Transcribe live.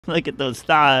Look at those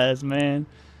thighs, man.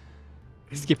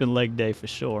 Skipping leg day for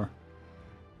sure.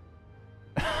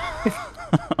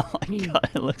 Oh my god,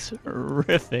 it looks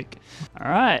horrific.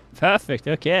 Alright, perfect,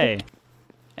 okay.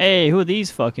 Hey, who are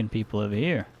these fucking people over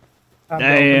here?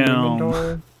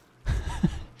 Damn.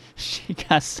 She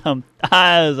got some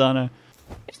thighs on her.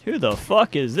 Who the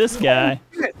fuck is this guy?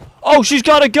 Oh, she's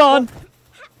got a gun!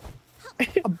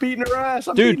 I'm beating her ass.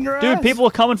 Dude, people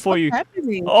are coming for you.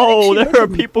 Oh, there are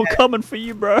people coming for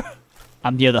you, bro.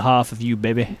 I'm the other half of you,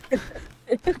 baby.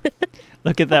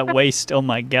 Look at that waist. Oh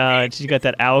my god, she's got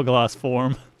that hourglass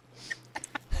form.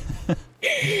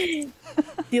 Do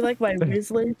you like my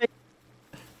Rizzler?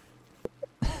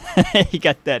 You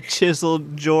got that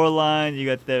chiseled jawline. You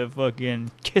got the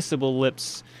fucking kissable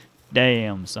lips.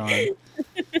 Damn, son.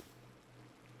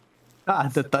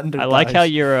 The thunder. I like how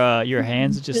your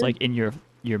hands are just like in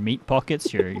your meat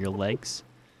pockets, your legs.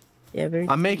 Yeah, very.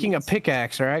 I'm making a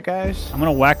pickaxe, all right, guys? I'm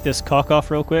gonna whack this cock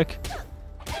off real quick.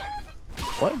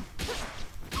 What?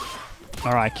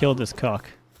 All right, I killed this cock.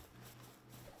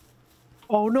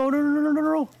 Oh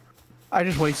no! I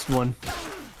just wasted one.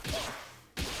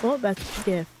 Well, that's what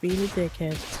you get, being a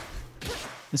dickhead.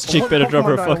 This chick What better drop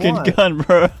her Pokemon do I fucking want? gun,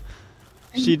 bro.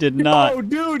 She did not. Oh,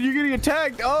 dude, you're getting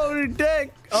attacked. Oh,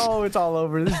 dick. Oh, it's all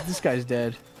over. This guy's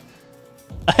dead.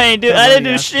 I didn't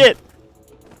do shit.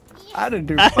 I didn't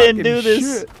do. I didn't do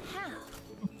this. Shit.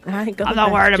 I'm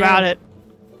not worried about it.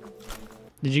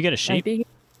 Did you get a sheep?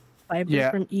 Yeah.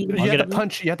 From You eating. have to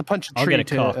punch. You have to punch a I'll tree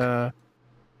get a cock.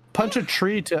 punch a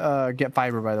tree to get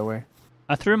fiber. By the way.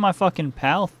 I threw my fucking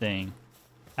pal thing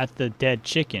at the dead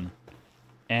chicken,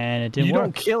 and it didn't You work.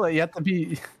 don't kill it. You have to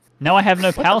be. Now I have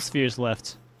no pal spheres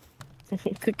left.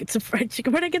 Cook it some fried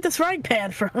chicken. Where'd I get this frying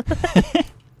pan from?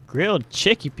 Grilled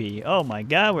chickpea. Oh my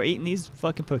god, we're eating these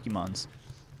fucking Pokemons.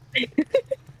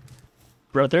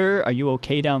 Brother, are you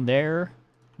okay down there?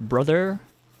 Brother?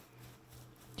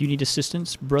 Do you need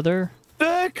assistance, brother?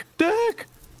 Dick.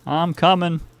 I'm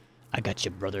coming. I got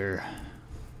you, brother.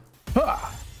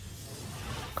 Ah.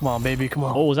 Come on, baby. Come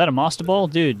on. Oh, was that a Master Ball?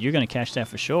 Dude, you're gonna catch that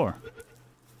for sure.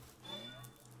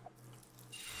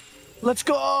 Let's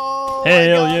go.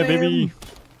 Hell yeah, baby.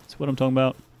 That's what I'm talking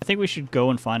about. I think we should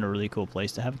go and find a really cool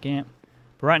place to have a camp.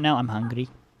 But right now, I'm hungry.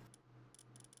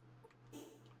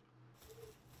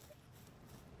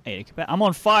 Hey, get back. I'm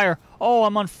on fire. Oh,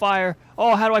 I'm on fire.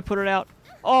 Oh, how do I put it out?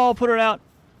 Oh, put it out.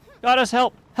 Goddess,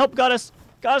 help. Help, Goddess.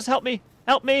 Goddess, help me.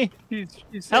 Help me.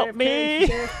 He's Help me.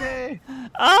 AFK.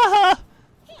 Ah!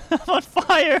 I'm on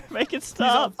fire. Make it He's on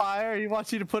stop. fire. He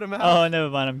wants you to put him out. Oh, never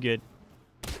mind. I'm good.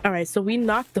 Alright, so we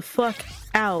knocked the fuck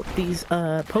out these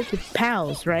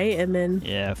pals, right? And then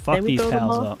Yeah, fuck then we these throw them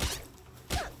pals all? up.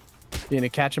 You gonna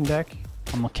catch him, Deck?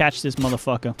 I'm gonna catch this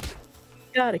motherfucker.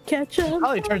 gotta catch up.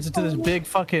 Probably turns into this big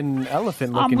fucking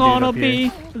elephant I'm looking gonna dude up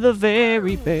here. be the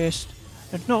very best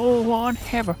that no one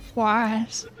ever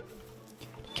was.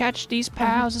 Catch these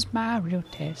pals is my real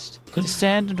test. To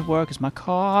send them to work is my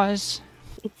cause.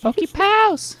 Pokey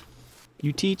pals!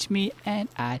 You teach me and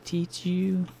I teach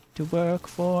you to work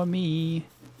for me.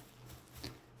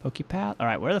 Pokey pal.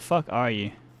 Alright, where the fuck are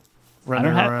you?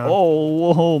 Running around.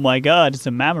 Oh my god, it's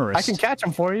a Mammoris. I can catch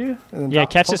him for you. And then Yeah,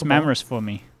 drop catch the this Pokeball. Mammoris for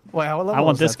me. Wait, what level I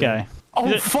want is this that guy. thing?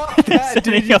 Oh fuck that,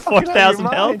 Sending dude! You're a fucking out of 4,000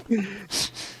 your help. mind.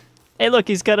 Hey, look,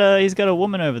 he's got a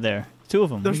woman over there. Two of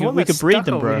them. There's we one could that's breed stuck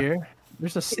them, over bro. here.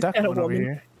 There's a stuck got a one over woman.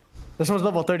 here. This one's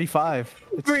level 35.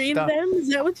 It's Breed stuck. them? Is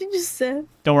that what you just said?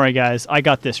 Don't worry, guys. I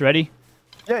got this. Ready?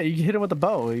 Yeah, you can hit him with a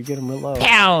bow. You get him real low.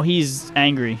 Pow! He's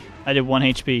angry. I did 1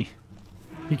 HP.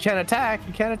 You can't attack.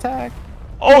 You can't attack.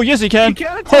 Oh, yes, he can. You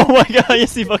can't attack. Oh my god,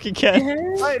 yes, he fucking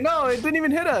can. Wait, no, it didn't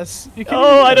even hit us. You can't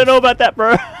Oh, even I hit don't us. know about that,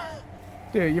 bro.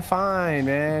 Dude, you're fine,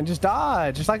 man. Just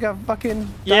dodge. Just like a fucking.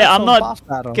 Yeah, Dark I'm Souls not boss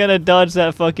battle. gonna dodge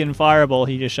that fucking fireball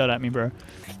he just shot at me, bro.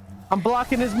 I'm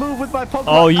blocking his move with my Pokemon.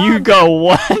 Oh, you go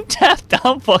one tapped.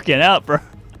 I'm fucking out, bro.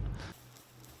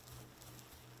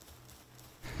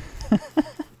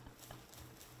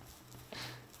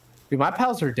 Dude, my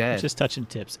pals are dead. Just touching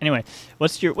tips. Anyway,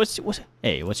 what's your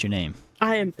name?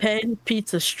 I am Pen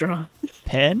Pizza Straw.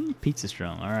 Pen Pizza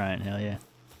Strong. All right, hell yeah.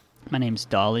 My name's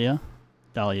Dahlia.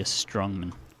 Dahlia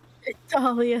Strongman.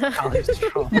 Dahlia. Oh, he's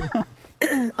strong.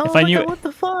 Oh, If I look knew at it- what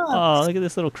the fuck? Oh, look at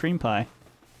this little cream pie.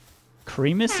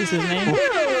 Creamus is his name?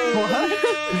 What?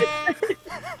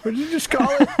 What did you just call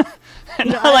it?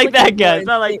 Not I like look that, at guys. more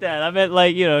Not like instinct. that. I meant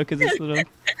like, you know, because it's little... I'm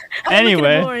looking at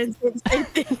Anyway. more and saying the same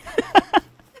thing.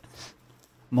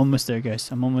 I'm almost there,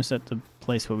 guys. I'm almost at the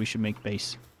place where we should make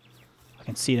base. I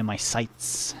can see it in my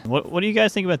sights. What do you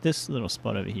guys think about this little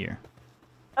spot over here?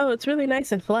 Oh, it's really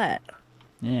nice and flat.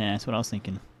 Yeah, that's what I was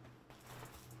thinking.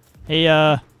 Hey,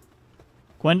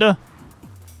 Gwenda?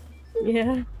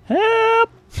 Yeah. Help!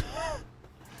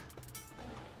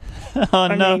 Oh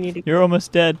no, you're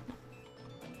almost dead.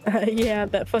 Yeah,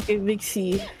 that fucking big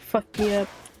C fucked me up.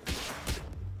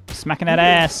 Smacking that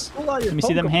ass. Pull out your Let me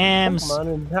see them hams.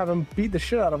 Pokemon and have him beat the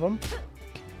shit out of them.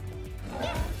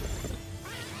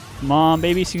 Come on,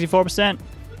 baby, 64%.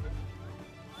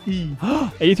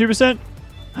 83%.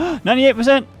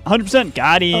 98%. 100%.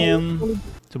 Got him.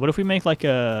 So what if we make like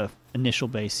a initial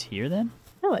base here then?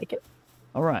 I like it.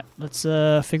 All right, let's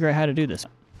figure out how to do this.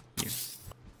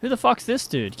 Who the fuck's this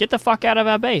dude? Get the fuck out of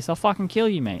our base. I'll fucking kill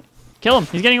you, mate. Kill him.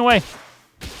 He's getting away.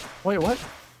 Wait, what?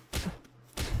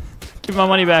 Give my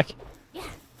money back.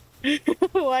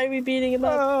 Why are we beating him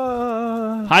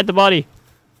up? Hide the body.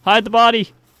 Hide the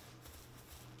body.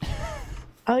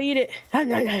 I'll eat it.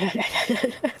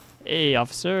 Hey,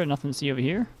 officer. Nothing to see over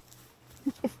here.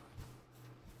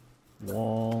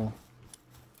 Wall.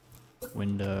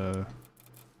 Window.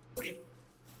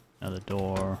 Another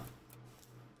door.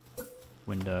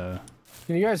 Window.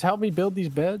 Can you guys help me build these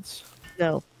beds?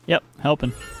 No. Yep,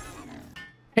 helping.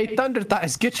 Hey, Thunder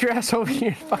Thighs, get your ass over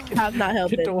here. Fucking I'm not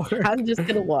helping. get to work. I'm just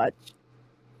gonna watch.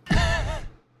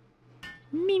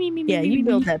 Me. Yeah, you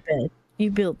build that bed.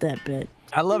 You built that bed.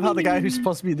 I love how the guy who's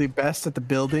supposed to be the best at the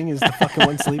building is the fucking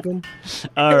one sleeping.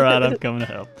 All right, I'm coming to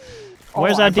help.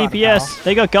 Where's I our brought it DPS? out.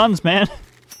 They got guns, man.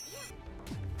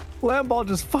 Lamball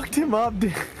just fucked him up,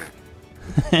 dude.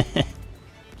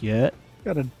 Get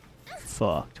Got a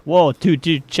fucked. Whoa,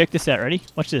 dude, check this out. Ready?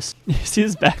 Watch this. You see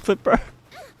this backflip, bro?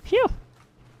 Phew.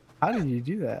 How did you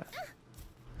do that?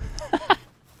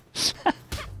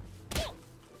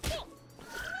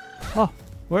 Oh,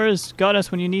 where is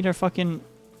Goddess when you need her fucking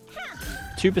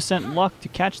 2% luck to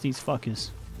catch these fuckers?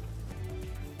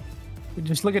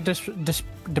 Just look at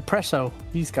Depresso.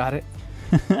 He's got it.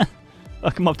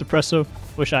 I'll come up to Presso.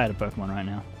 Wish I had a Pokemon right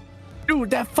now. Dude,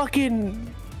 that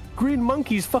fucking green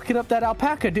monkey's fucking up that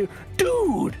alpaca, dude.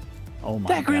 Dude! Oh my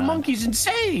That green God. monkey's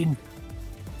insane!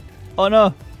 Oh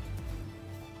no!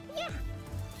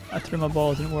 I threw my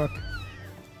ball, it didn't work.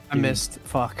 I missed.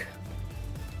 Fuck.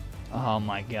 Oh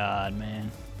my God,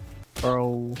 man.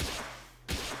 Bro,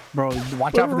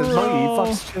 watch out for this monkey. He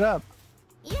fucks shit up.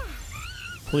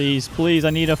 Please, please, I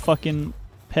need a fucking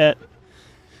pet.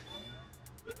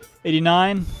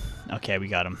 89? Okay, we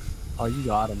got him. Oh, you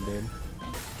got him, dude.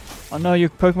 Oh no, your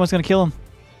Pokemon's gonna kill him.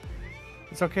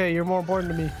 It's okay. You're more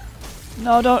important to me.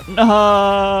 No, don't.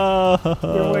 No.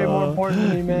 You're way more important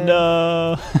to me, man.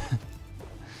 No.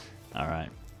 Alright.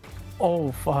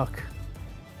 Oh, fuck.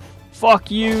 Fuck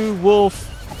you, wolf.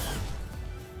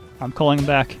 I'm calling him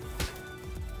back.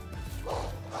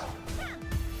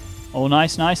 Oh,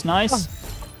 nice.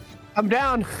 I'm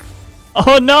down.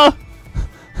 Oh no!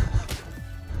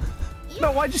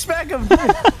 No, why'd you smack him?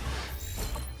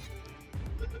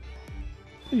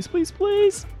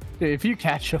 Please. Dude, if you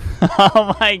catch him.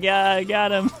 Oh my God, I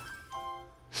got him.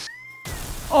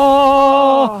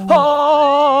 Oh!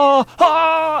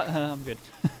 I'm good.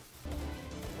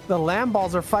 The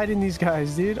Lamballs are fighting these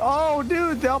guys, dude. Oh,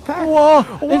 dude, the alpaca. Whoa!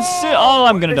 Whoa! Oh,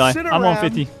 I'm gonna die. I'm on Incineroar.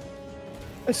 50.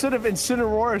 I should have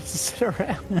Incineroar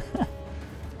around.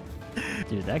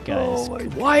 Dude, that guy is. Oh my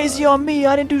Why is he on me?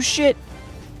 I didn't do shit.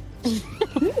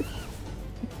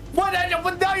 What?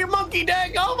 But now you're monkey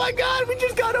dang. Oh my God, we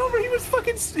just got over. He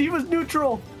was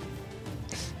neutral.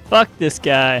 Fuck this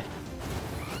guy.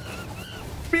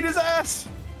 Beat his ass.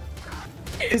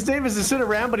 His name is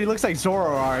Incineroar, but he looks like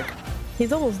Zoroark.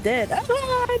 He's almost dead.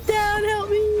 Ah, I'm down, help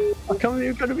me. Oh, come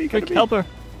here, come to me, come Quick, to me. help her.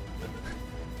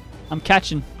 I'm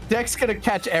catching. Deck's gonna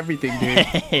catch everything, dude.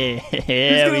 He's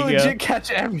There gonna we legit go.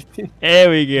 catch everything. There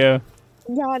we go.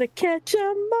 Gotta catch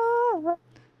 'em all.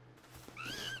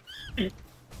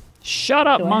 Shut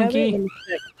up, Do I have it? monkey. Let me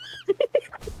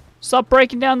check. Stop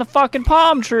breaking down the fucking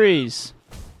palm trees.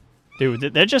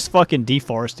 Dude, they're just fucking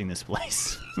deforesting this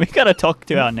place. We gotta talk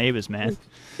to our neighbors, man.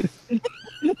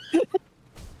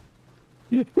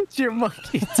 It's your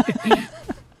monkey, dude.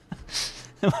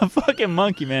 I'm a fucking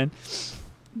monkey, man.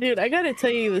 Dude, I gotta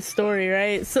tell you the story,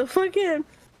 right? So fucking,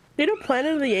 you know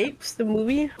Planet of the Apes, the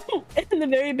movie? In the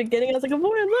very beginning, I was like, oh,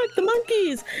 look, the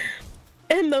monkeys!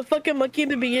 And the fucking monkey in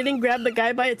the beginning grabbed the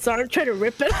guy by its arm, tried to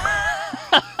rip it.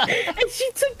 And she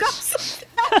took off so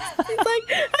fast. She's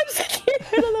like, I'm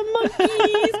scared of the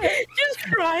monkeys. Just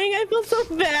crying. I feel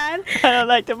so bad. I don't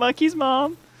like the monkeys,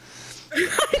 Mom.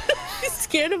 She's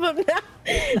scared of him now.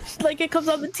 Like it comes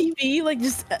on the TV, like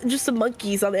just some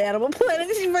monkeys on the Animal Planet.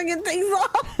 She fucking takes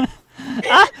off.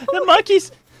 Ah, the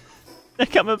monkeys! They're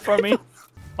coming for me.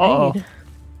 Uh-oh.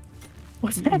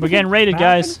 What's happening? We're getting raided,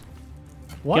 guys.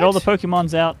 What? Get all the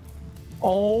Pokemons out.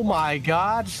 Oh my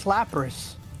God,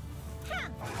 Slappers.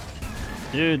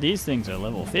 Dude, these things are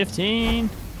level 15.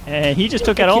 And he just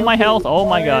took out all my health. Oh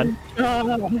my god.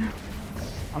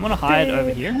 I'm gonna hide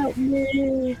over here. Help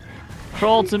me.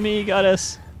 Crawl to me,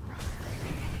 goddess.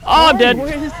 Oh, I'm dead.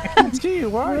 Gee,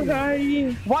 where Where are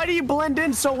you? Why do you blend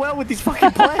in so well with these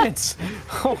fucking plants?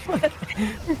 Oh my.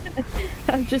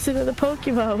 I'm just another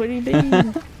Pokemon. What do you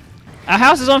mean? Our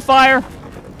house is on fire.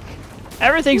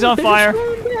 Everything's on fire.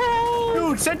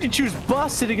 Dude, Senjuchu's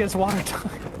busted against water time.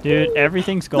 Dude,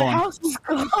 everything's The gone. house is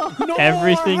gone. No,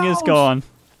 Everything our is house. gone.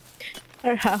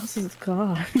 Our house is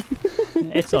gone.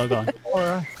 It's all gone.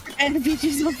 And the beach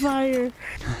is on fire.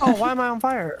 Oh, why am I on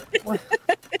fire? What?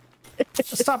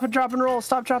 Stop and drop and roll.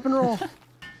 Stop, drop and roll.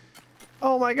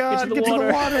 Oh my god, to the get to the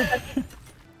water. water.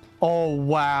 Oh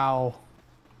wow.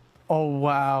 Oh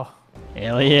wow.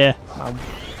 Hell yeah.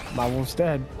 My wolf's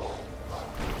dead.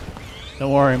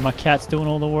 Don't worry, my cat's doing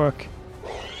all the work.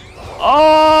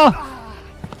 Oh!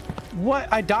 What?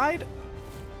 I died?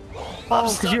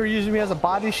 Oh, because you were using me as a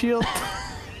body shield?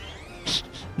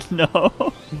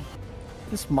 No.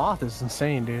 This moth is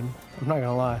insane, dude. I'm not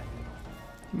gonna lie.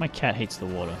 My cat hates the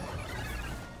water.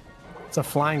 It's a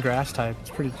flying grass type. It's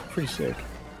pretty sick.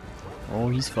 Oh,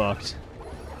 he's fucked.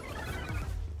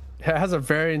 It has a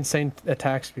very insane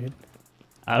attack speed.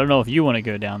 I don't know if you want to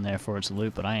go down there for its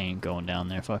loot, but I ain't going down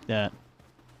there. Fuck that.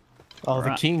 Oh, the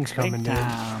Right. king's coming, dude.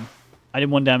 Down. I did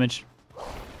 1 damage.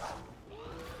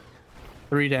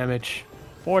 3 damage.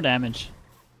 4 damage.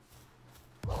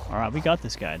 Alright, we got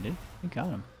this guy, dude. We got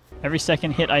him. Every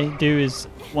second hit I do is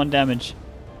 1 damage.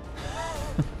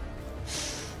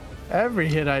 Every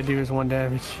hit I do is 1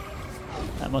 damage.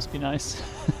 That must be nice.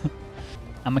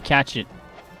 I'm gonna catch it.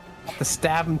 Have to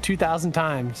stab him 2,000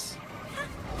 times.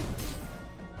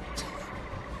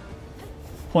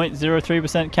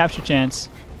 0.03% capture chance.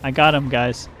 I got him,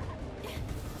 guys.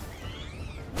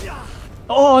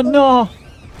 Oh no!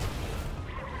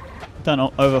 Done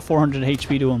over 400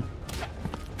 HP to him.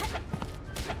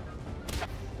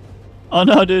 Oh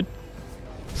no, dude.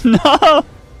 No!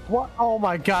 What? Oh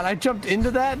my god, I jumped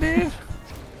into that, dude?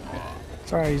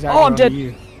 Sorry, he's Oh, I'm dead.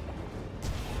 You.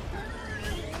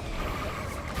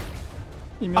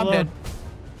 Leave me I'm alone. dead.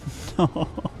 No.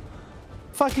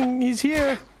 Fucking, he's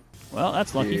here. Well,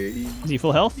 that's lucky. Yeah, Is he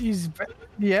full health? He's,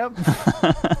 yep.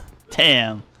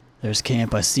 Damn. There's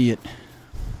camp, I see it.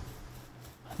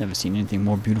 I've never seen anything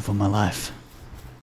more beautiful in my life.